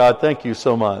God, thank you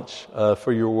so much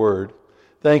for your word.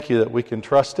 Thank you that we can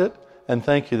trust it, and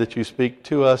thank you that you speak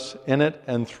to us in it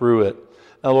and through it.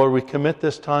 Now, Lord, we commit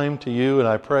this time to you, and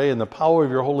I pray in the power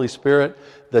of your Holy Spirit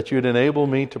that you'd enable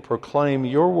me to proclaim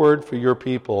your word for your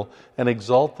people and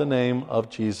exalt the name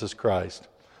of Jesus Christ.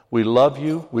 We love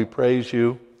you, we praise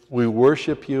you, we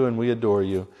worship you, and we adore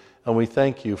you. And we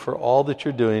thank you for all that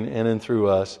you're doing in and through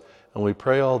us. And we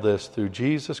pray all this through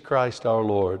Jesus Christ our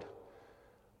Lord.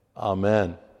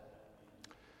 Amen.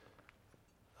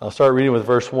 I'll start reading with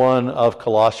verse 1 of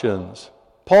Colossians.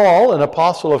 Paul, an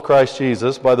apostle of Christ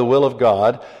Jesus, by the will of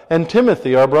God, and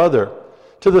Timothy, our brother,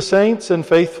 to the saints and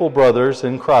faithful brothers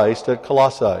in Christ at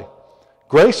Colossae.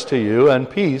 Grace to you and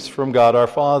peace from God our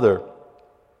Father.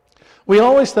 We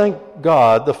always thank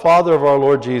God, the Father of our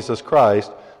Lord Jesus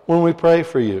Christ, when we pray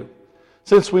for you,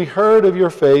 since we heard of your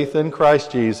faith in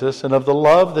Christ Jesus and of the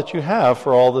love that you have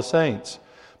for all the saints,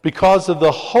 because of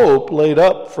the hope laid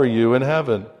up for you in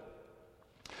heaven.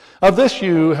 Of this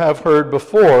you have heard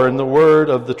before in the word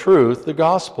of the truth, the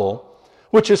gospel,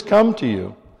 which has come to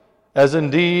you, as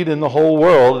indeed in the whole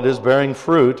world it is bearing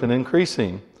fruit and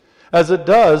increasing, as it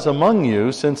does among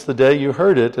you since the day you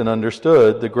heard it and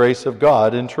understood the grace of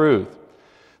God in truth,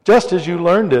 just as you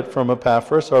learned it from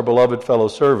Epaphras, our beloved fellow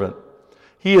servant.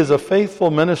 He is a faithful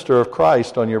minister of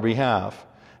Christ on your behalf,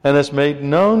 and has made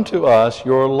known to us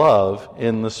your love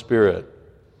in the Spirit.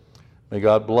 May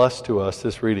God bless to us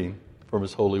this reading from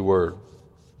his holy word.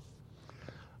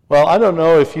 Well, I don't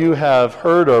know if you have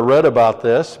heard or read about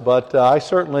this, but I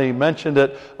certainly mentioned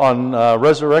it on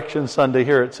Resurrection Sunday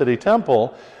here at City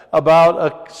Temple about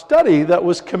a study that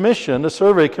was commissioned, a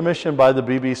survey commissioned by the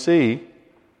BBC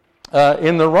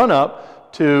in the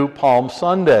run-up to Palm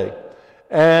Sunday.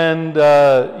 And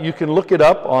you can look it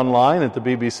up online at the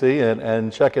BBC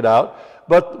and check it out.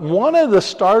 But one of the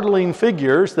startling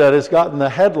figures that has gotten the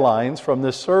headlines from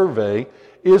this survey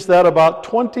is that about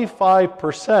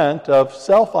 25% of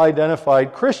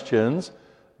self-identified Christians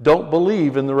don't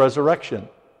believe in the resurrection.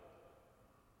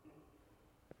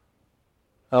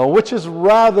 Which is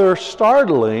rather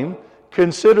startling,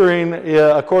 considering,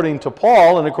 according to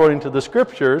Paul and according to the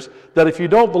Scriptures, that if you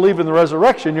don't believe in the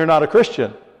resurrection, you're not a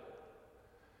Christian.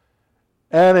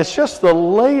 And it's just the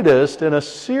latest in a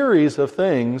series of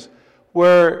things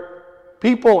where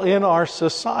people in our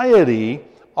society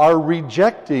are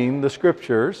rejecting the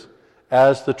Scriptures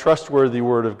as the trustworthy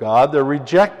Word of God. They're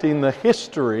rejecting the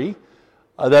history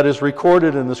that is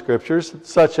recorded in the Scriptures,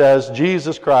 such as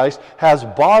Jesus Christ has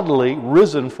bodily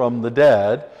risen from the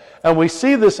dead. And we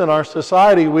see this in our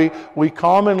society. We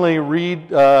commonly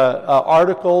read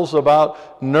articles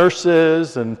about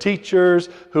nurses and teachers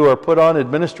who are put on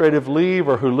administrative leave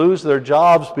or who lose their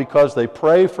jobs because they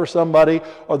pray for somebody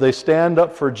or they stand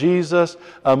up for Jesus.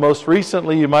 Most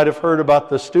recently, you might have heard about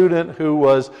the student who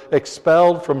was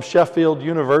expelled from Sheffield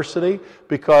University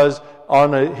because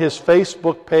on his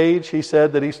Facebook page, he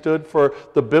said that he stood for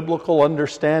the biblical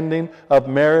understanding of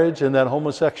marriage and that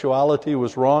homosexuality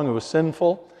was wrong, it was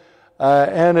sinful.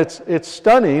 And it's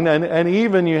stunning, and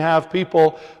even you have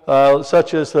people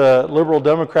such as Liberal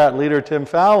Democrat leader Tim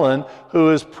Fallon, who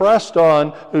is pressed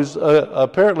on, who's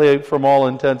apparently, from all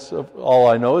intents, all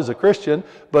I know, is a Christian,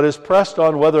 but is pressed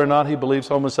on whether or not he believes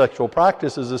homosexual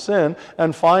practice is a sin,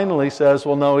 and finally says,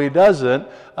 well, no, he doesn't,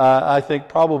 I think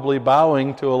probably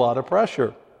bowing to a lot of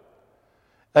pressure.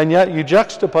 And yet you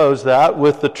juxtapose that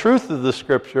with the truth of the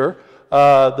Scripture,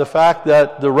 the fact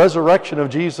that the resurrection of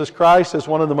Jesus Christ is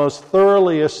one of the most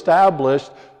thoroughly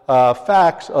established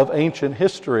facts of ancient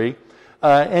history.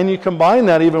 And you combine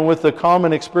that even with the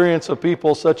common experience of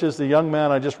people such as the young man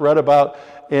I just read about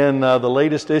in the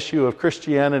latest issue of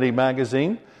Christianity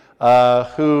magazine,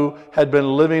 who had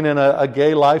been living in a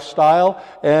gay lifestyle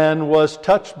and was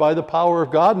touched by the power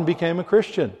of God and became a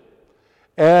Christian.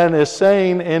 And is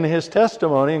saying in his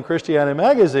testimony in Christianity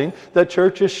magazine that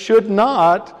churches should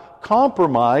not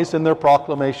compromise in their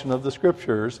proclamation of the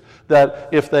Scriptures, that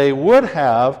if they would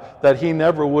have, that he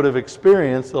never would have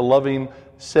experienced the loving,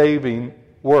 saving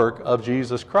work of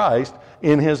Jesus Christ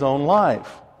in his own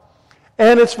life.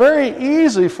 And it's very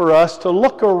easy for us to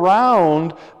look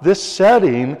around this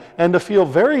setting and to feel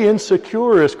very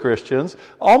insecure as Christians,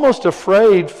 almost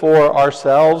afraid for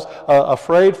ourselves,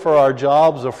 afraid for our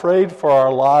jobs, afraid for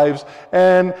our lives.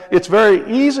 And it's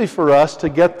very easy for us to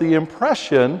get the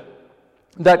impression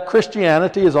that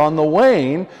Christianity is on the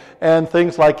wane and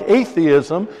things like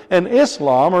atheism and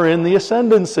Islam are in the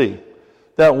ascendancy.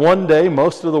 That one day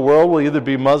most of the world will either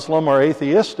be Muslim or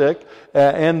atheistic,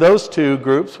 and those two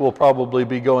groups will probably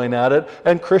be going at it,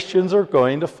 and Christians are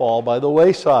going to fall by the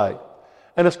wayside.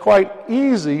 And it's quite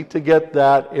easy to get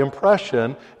that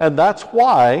impression, and that's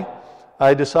why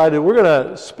I decided we're going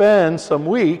to spend some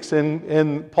weeks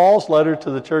in Paul's letter to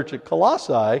the church at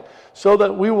Colossae so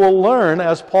that we will learn,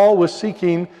 as Paul was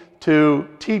seeking to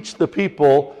teach the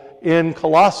people in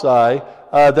Colossae,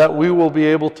 that we will be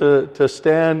able to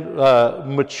stand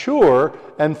mature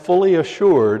and fully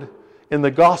assured in the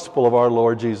gospel of our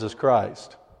Lord Jesus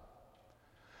Christ.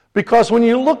 Because when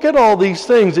you look at all these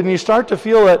things and you start to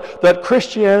feel that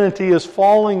Christianity is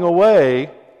falling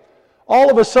away, all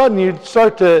of a sudden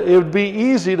it would be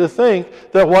easy to think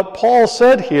that what Paul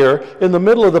said here in the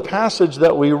middle of the passage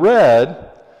that we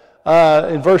read,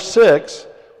 in verse 6,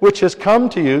 which has come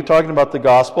to you, talking about the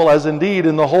gospel, as indeed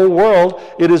in the whole world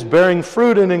it is bearing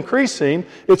fruit and increasing,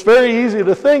 it's very easy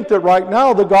to think that right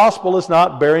now the gospel is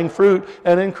not bearing fruit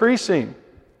and increasing.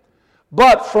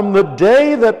 But from the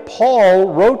day that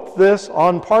Paul wrote this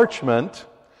on parchment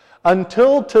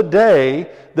until today,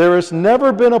 there has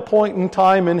never been a point in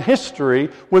time in history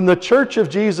when the Church of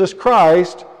Jesus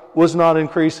Christ was not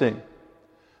increasing.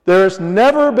 There has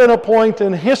never been a point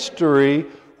in history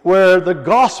where the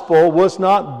gospel was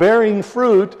not bearing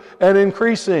fruit and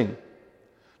increasing.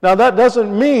 Now, that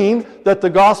doesn't mean that the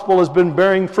gospel has been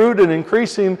bearing fruit and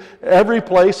increasing every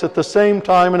place at the same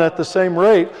time and at the same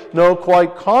rate. No,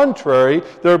 quite contrary.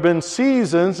 There have been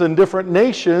seasons in different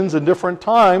nations and different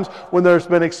times when there's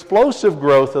been explosive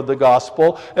growth of the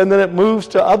gospel, and then it moves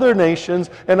to other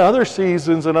nations and other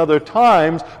seasons and other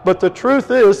times. But the truth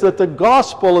is that the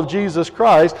gospel of Jesus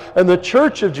Christ and the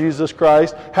church of Jesus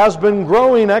Christ has been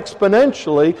growing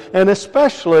exponentially, and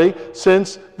especially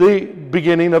since the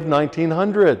beginning of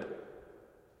 1900.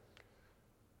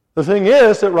 The thing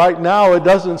is that right now it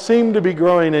doesn't seem to be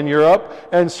growing in Europe,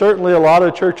 and certainly a lot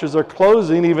of churches are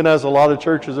closing, even as a lot of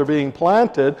churches are being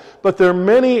planted. But there are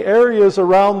many areas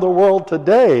around the world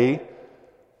today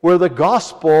where the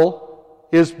gospel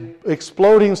is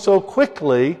exploding so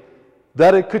quickly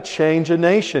that it could change a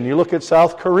nation. You look at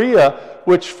South Korea,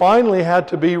 which finally had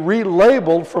to be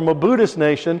relabeled from a Buddhist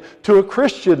nation to a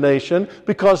Christian nation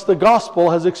because the gospel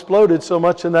has exploded so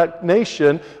much in that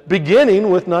nation, beginning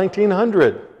with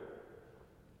 1900.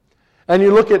 And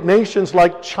you look at nations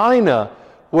like China,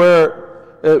 where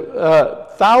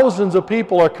thousands of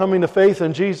people are coming to faith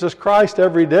in Jesus Christ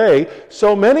every day,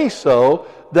 so many so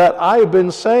that I have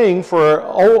been saying for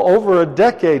over a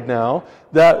decade now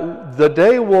that the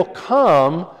day will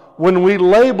come when we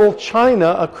label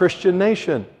China a Christian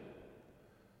nation.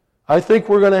 I think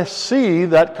we're going to see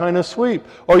that kind of sweep.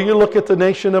 Or you look at the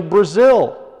nation of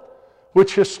Brazil,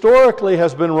 which historically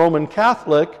has been Roman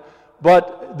Catholic,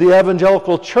 but the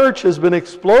evangelical church has been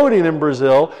exploding in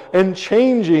Brazil and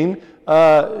changing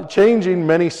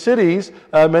many cities,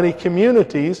 many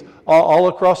communities all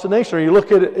across the nation. Or you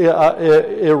look at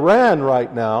Iran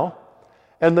right now,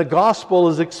 and the gospel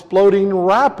is exploding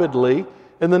rapidly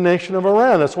in the nation of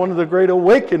Iran. It's one of the great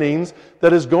awakenings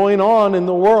that is going on in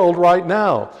the world right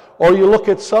now. Or you look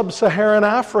at sub-Saharan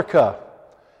Africa,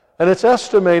 and it's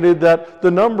estimated that the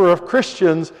number of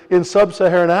Christians in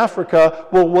sub-Saharan Africa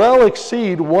will well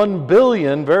exceed 1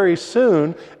 billion very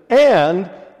soon, and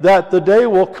that the day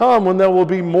will come when there will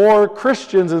be more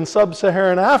Christians in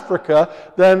sub-Saharan Africa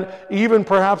than even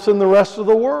perhaps in the rest of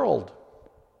the world.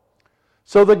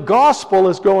 So the gospel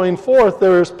is going forth.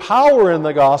 There is power in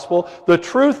the gospel. The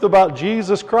truth about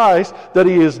Jesus Christ, that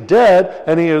He is dead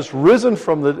and He is risen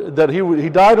from that He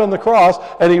died on the cross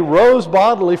and He rose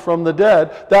bodily from the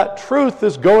dead. That truth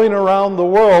is going around the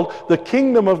world. The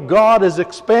kingdom of God is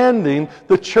expanding.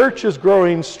 The church is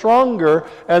growing stronger,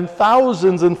 and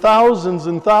thousands and thousands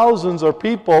and thousands of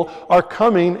people are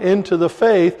coming into the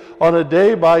faith on a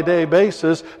day-by-day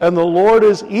basis. And the Lord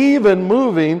is even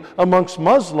moving amongst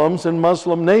Muslims and Muslim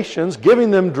nations,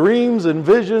 giving them dreams and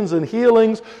visions and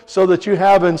healings, so that you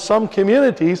have in some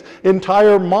communities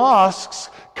entire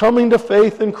mosques coming to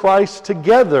faith in Christ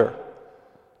together.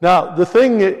 Now, the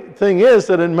thing is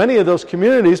that in many of those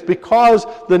communities, because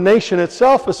the nation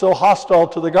itself is so hostile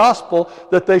to the gospel,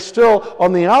 that they still,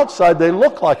 on the outside, they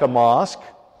look like a mosque,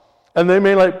 and they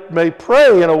may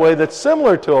pray in a way that's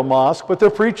similar to a mosque, but they're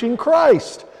preaching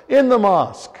Christ in the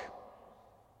mosque.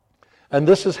 And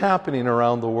this is happening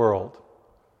around the world.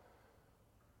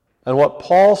 And what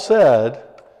Paul said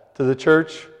to the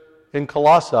church in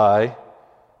Colossae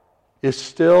is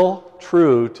still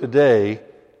true today,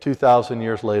 2,000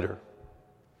 years later.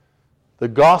 The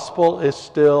gospel is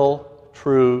still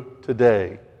true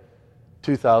today,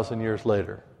 2,000 years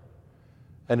later.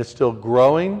 And it's still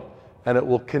growing, and it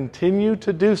will continue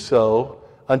to do so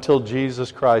until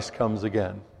Jesus Christ comes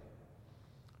again.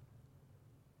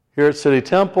 Here at City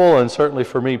Temple, and certainly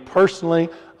for me personally,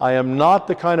 I am not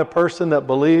the kind of person that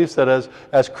believes that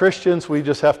as Christians we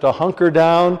just have to hunker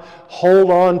down, hold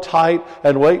on tight,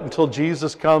 and wait until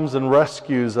Jesus comes and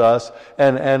rescues us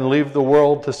and leave the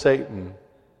world to Satan.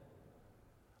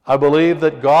 I believe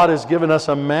that God has given us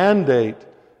a mandate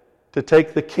to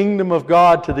take the kingdom of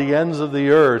God to the ends of the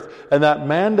earth, and that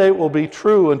mandate will be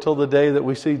true until the day that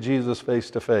we see Jesus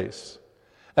face to face.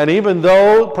 And even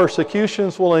though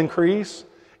persecutions will increase,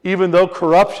 even though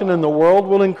corruption in the world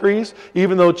will increase,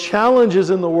 even though challenges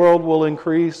in the world will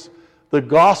increase, the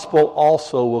gospel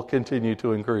also will continue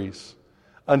to increase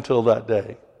until that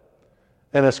day.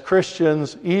 And as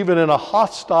Christians, even in a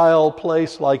hostile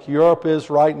place like Europe is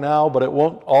right now, but it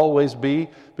won't always be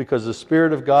because the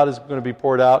Spirit of God is going to be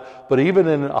poured out, but even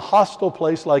in a hostile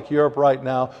place like Europe right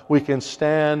now, we can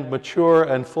stand mature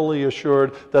and fully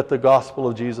assured that the gospel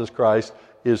of Jesus Christ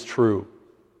is true.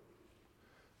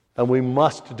 And we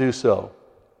must do so.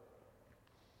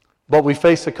 But we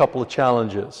face a couple of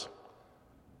challenges.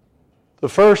 The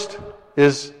first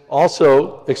is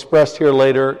also expressed here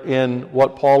later in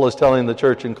what Paul is telling the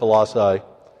church in Colossae.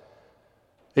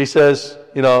 He says,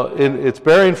 it's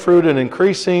bearing fruit and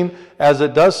increasing as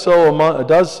it does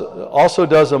also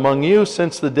does among you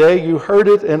since the day you heard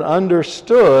it and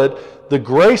understood the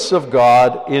grace of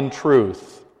God in truth.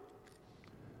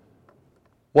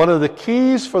 One of the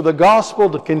keys for the gospel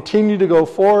to continue to go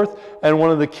forth, and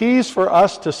one of the keys for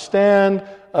us to stand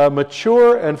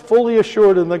mature and fully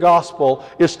assured in the gospel,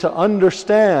 is to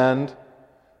understand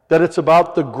that it's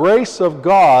about the grace of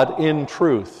God in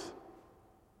truth.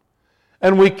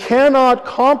 And we cannot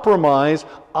compromise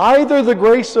either the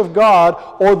grace of God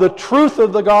or the truth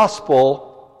of the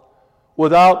gospel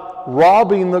without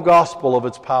robbing the gospel of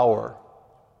its power.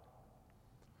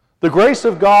 The grace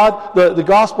of God, the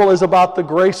gospel is about the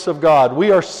grace of God.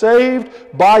 We are saved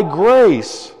by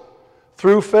grace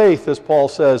through faith, as Paul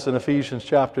says in Ephesians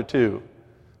chapter 2.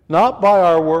 Not by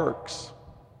our works.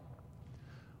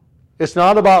 It's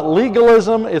not about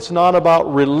legalism. It's not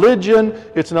about religion.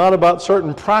 It's not about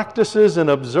certain practices and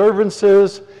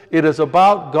observances. It is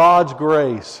about God's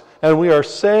grace. And we are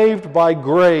saved by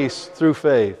grace through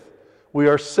faith. We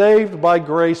are saved by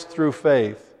grace through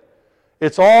faith.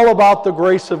 It's all about the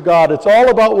grace of God. It's all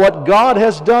about what God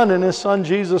has done in His Son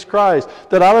Jesus Christ.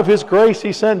 That out of His grace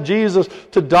He sent Jesus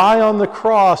to die on the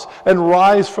cross and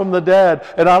rise from the dead.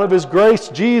 And out of His grace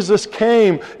Jesus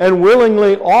came and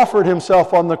willingly offered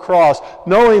Himself on the cross,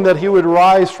 knowing that He would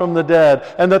rise from the dead.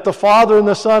 And that the Father and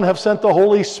the Son have sent the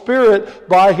Holy Spirit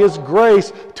by His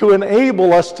grace to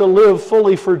enable us to live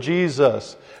fully for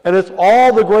Jesus. And it's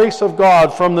all the grace of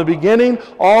God from the beginning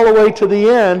all the way to the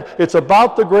end. It's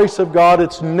about the grace of God.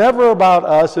 It's never about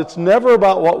us. It's never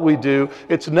about what we do.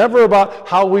 It's never about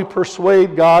how we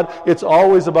persuade God. It's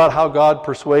always about how God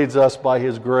persuades us by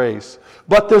His grace.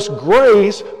 But this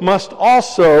grace must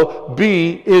also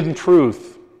be in truth.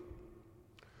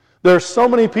 There are so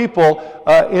many people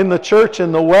in the church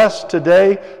in the West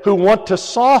today who want to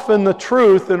soften the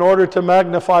truth in order to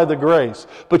magnify the grace.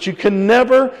 But you can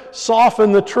never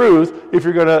soften the truth if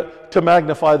you're going to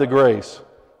magnify the grace.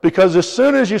 Because as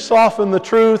soon as you soften the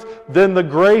truth, then the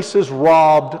grace is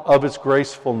robbed of its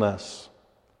gracefulness.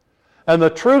 And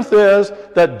the truth is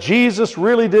that Jesus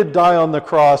really did die on the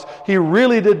cross. He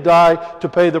really did die to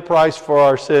pay the price for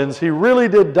our sins. He really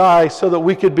did die so that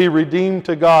we could be redeemed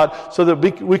to God, so that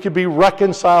we could be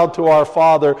reconciled to our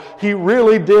Father. He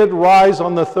really did rise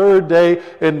on the third day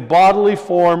in bodily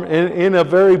form, in a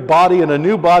very body, in a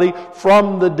new body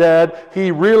from the dead.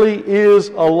 He really is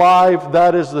alive.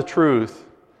 That is the truth.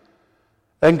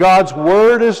 And God's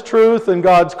Word is truth, and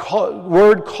God's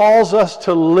Word calls us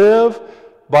to live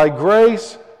by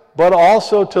grace, but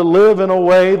also to live in a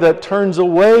way that turns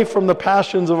away from the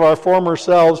passions of our former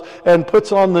selves and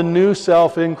puts on the new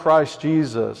self in Christ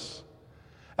Jesus.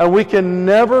 And we can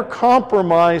never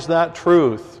compromise that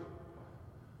truth.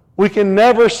 We can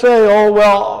never say, oh,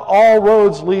 well, all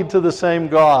roads lead to the same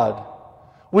God.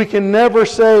 We can never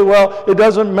say, well, it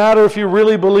doesn't matter if you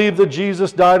really believe that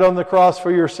Jesus died on the cross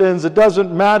for your sins. It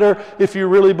doesn't matter if you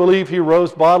really believe He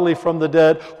rose bodily from the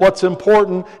dead. What's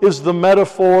important is the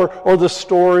metaphor or the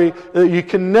story. You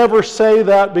can never say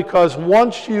that, because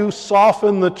once you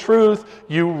soften the truth,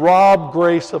 you rob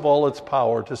grace of all its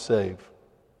power to save.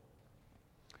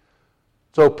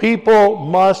 So people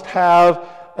must have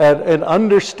an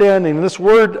understanding. This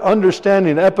word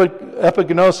understanding,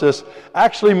 epignosis,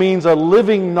 actually means a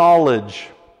living knowledge.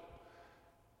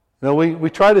 You know, we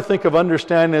try to think of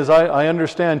understanding as I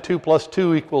understand 2 +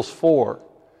 2 = 4.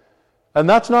 And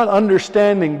that's not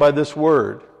understanding by this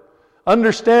word.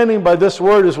 Understanding by this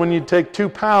word is when you take 2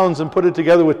 pounds and put it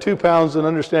together with 2 pounds and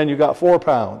understand you got 4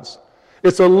 pounds.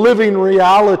 It's a living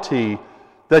reality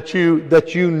that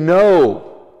you know.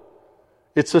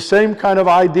 It's the same kind of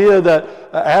idea that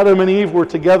Adam and Eve were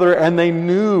together and they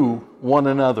knew one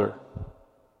another.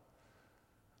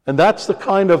 And that's the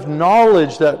kind of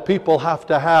knowledge that people have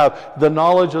to have, the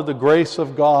knowledge of the grace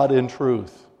of God in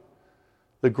truth.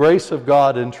 The grace of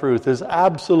God in truth is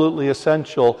absolutely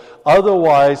essential.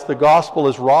 Otherwise, the gospel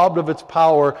is robbed of its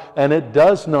power and it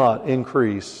does not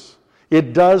increase.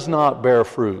 It does not bear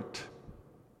fruit.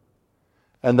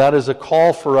 And that is a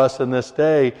call for us in this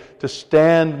day to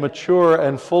stand mature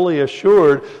and fully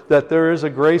assured that there is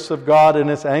a grace of God and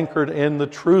it's anchored in the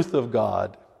truth of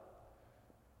God.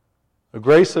 The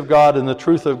grace of God and the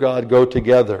truth of God go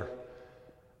together.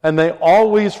 And they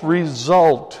always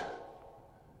result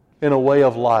in a way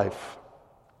of life.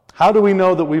 How do we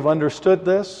know that we've understood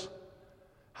this?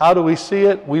 How do we see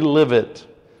it? We live it.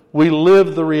 We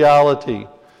live the reality. It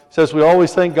says we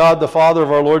always thank God the Father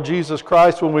of our Lord Jesus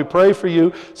Christ when we pray for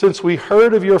you, since we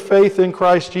heard of your faith in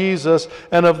Christ Jesus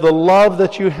and of the love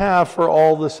that you have for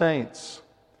all the saints.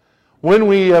 When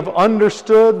we have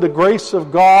understood the grace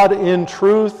of God in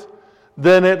truth,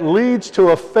 then it leads to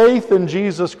a faith in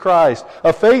Jesus Christ.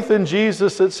 A faith in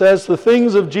Jesus that says the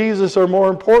things of Jesus are more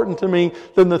important to me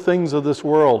than the things of this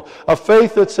world. A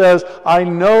faith that says, I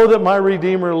know that my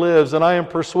Redeemer lives and I am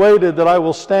persuaded that I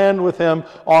will stand with Him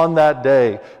on that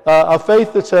day. A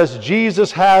faith that says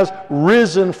Jesus has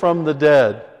risen from the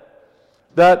dead.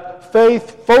 That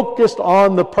faith focused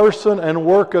on the person and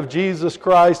work of Jesus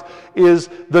Christ is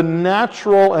the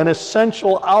natural and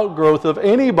essential outgrowth of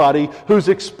anybody who's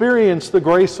experienced the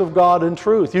grace of God in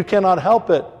truth. You cannot help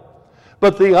it.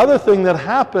 But the other thing that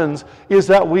happens is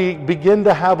that we begin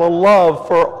to have a love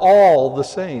for all the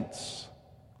saints.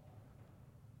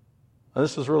 And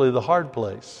this is really the hard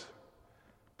place,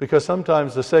 because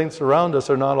sometimes the saints around us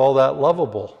are not all that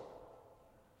lovable.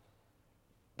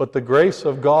 But the grace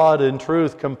of God in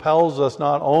truth compels us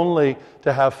not only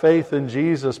to have faith in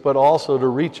Jesus, but also to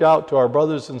reach out to our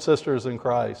brothers and sisters in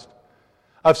Christ.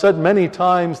 I've said many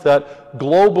times that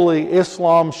globally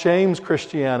Islam shames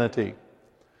Christianity,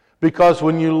 because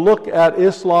when you look at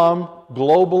Islam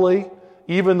globally,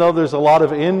 even though there's a lot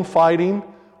of infighting,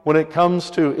 when it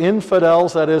comes to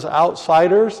infidels, that is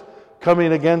outsiders,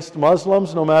 coming against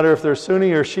Muslims, no matter if they're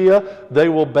Sunni or Shia, they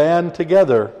will band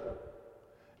together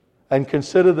and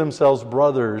consider themselves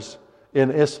brothers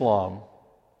in Islam.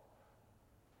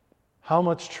 How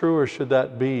much truer should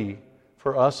that be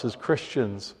for us as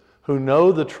Christians who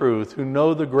know the truth, who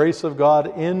know the grace of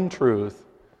God in truth,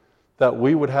 that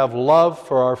we would have love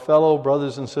for our fellow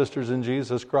brothers and sisters in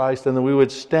Jesus Christ, and that we would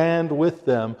stand with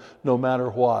them no matter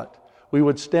what. We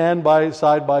would stand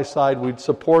side by side, we'd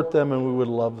support them, and we would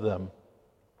love them.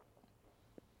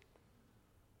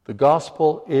 The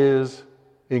gospel is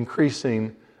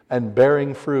increasing and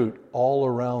bearing fruit all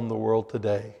around the world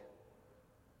today.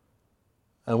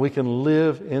 And we can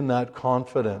live in that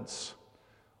confidence.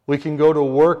 We can go to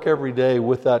work every day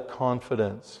with that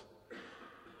confidence.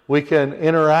 We can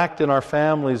interact in our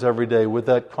families every day with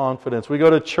that confidence. We go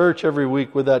to church every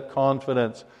week with that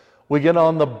confidence. We get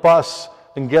on the bus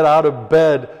and get out of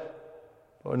bed,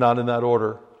 or not in that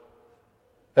order,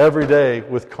 every day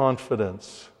with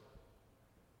confidence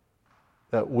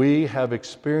that we have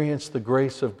experienced the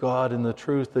grace of God in the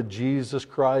truth that Jesus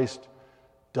Christ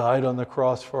died on the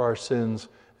cross for our sins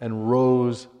and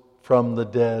rose from the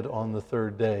dead on the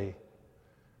third day.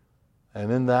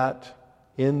 And in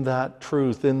that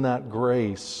truth, in that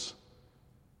grace,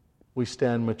 we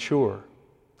stand mature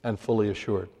and fully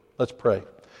assured. Let's pray.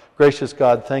 Gracious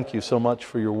God, thank you so much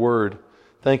for your word.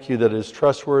 Thank you that it is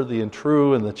trustworthy and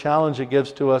true, and the challenge it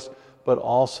gives to us, but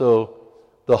also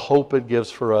the hope it gives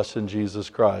for us in Jesus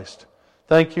Christ.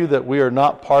 Thank you that we are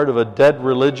not part of a dead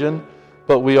religion,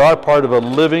 but we are part of a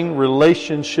living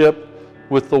relationship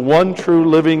with the one true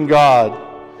living God,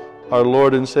 our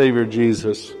Lord and Savior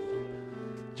Jesus.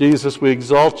 Jesus, we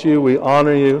exalt you, we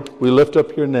honor you, we lift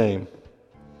up your name,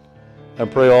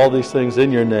 and pray all these things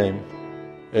in your name.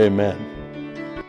 Amen.